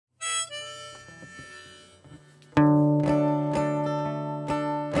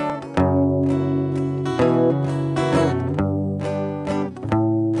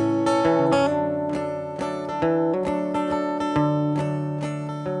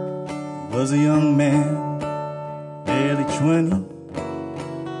was a young man, barely 20,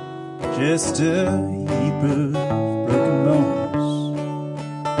 just a heap of broken bones,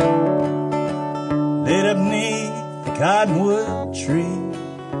 laid up neath the cottonwood tree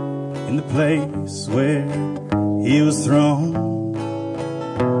in the place where he was thrown.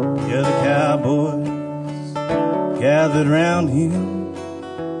 The other cowboys gathered round him,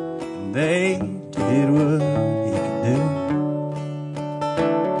 and they did what he could do.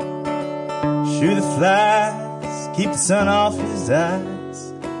 Shoot the flies, keep the sun off his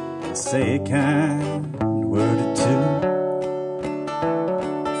eyes, and say a kind word or two.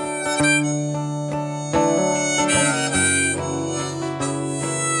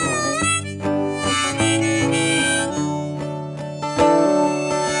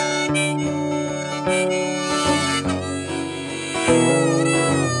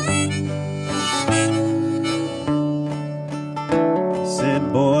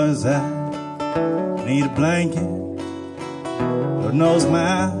 Boys, I need a blanket. Lord knows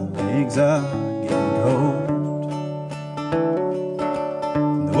my legs are getting cold.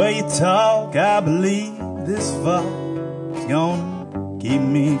 And the way you talk, I believe this fall is gonna keep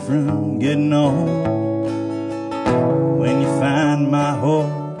me from getting old. When you find my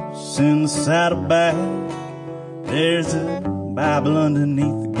horse in the saddlebag, there's a Bible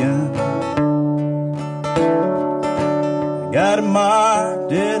underneath the gun. Got it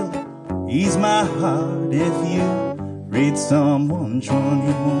marked, it'll ease my heart if you read Psalm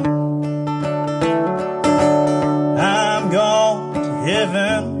 121. I'm going to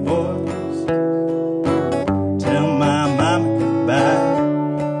heaven, boys, tell my mama goodbye.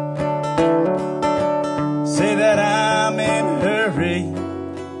 Say that I'm in a hurry,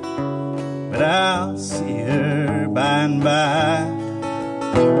 but I'll see her by and by.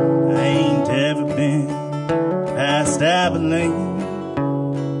 I ain't ever been past Abilene,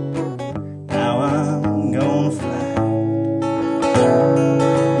 now I'm gonna fly.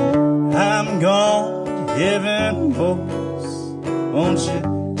 I'm going to heaven, boys, won't you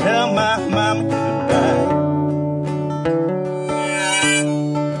tell my mama goodbye?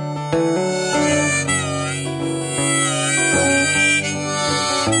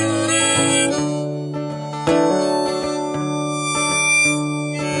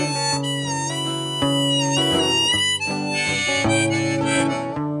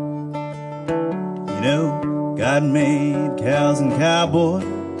 You know, God made cows and cowboys,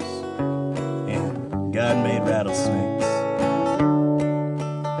 and God made rattlesnakes.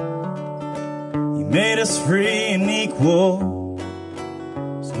 He made us free and equal,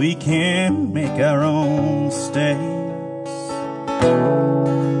 so we can make our own mistakes.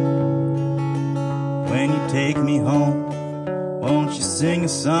 When you take me home, won't you sing a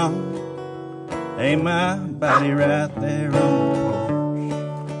song? Lay my body right there on the porch.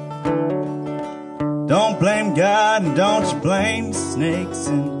 Don't blame God and don't you blame the snakes,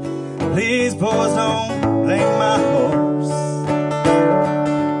 and please boys don't blame my horse,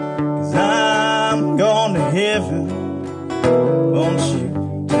 'cause I'm going to heaven. Won't you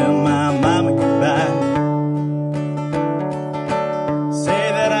tell my mama goodbye?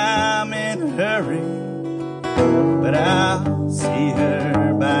 Say that I'm in a hurry, but I'll see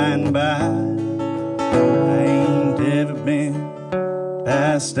her by and by. I ain't ever been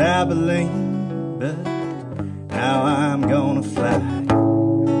past Abilene, but now I'm gonna fly.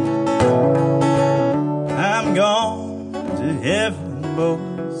 I'm going to heaven,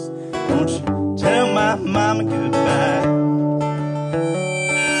 boys, won't you tell my mama goodbye?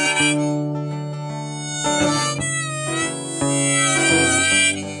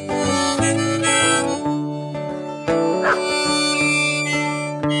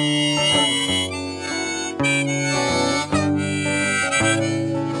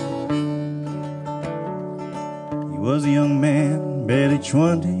 Was a young man, barely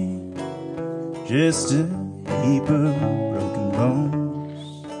 20, just a heap of broken bones,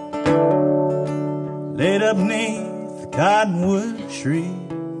 laid up neath the cottonwood tree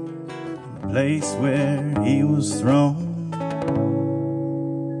in the place where he was thrown.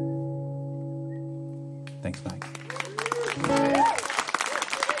 Thanks, Mike.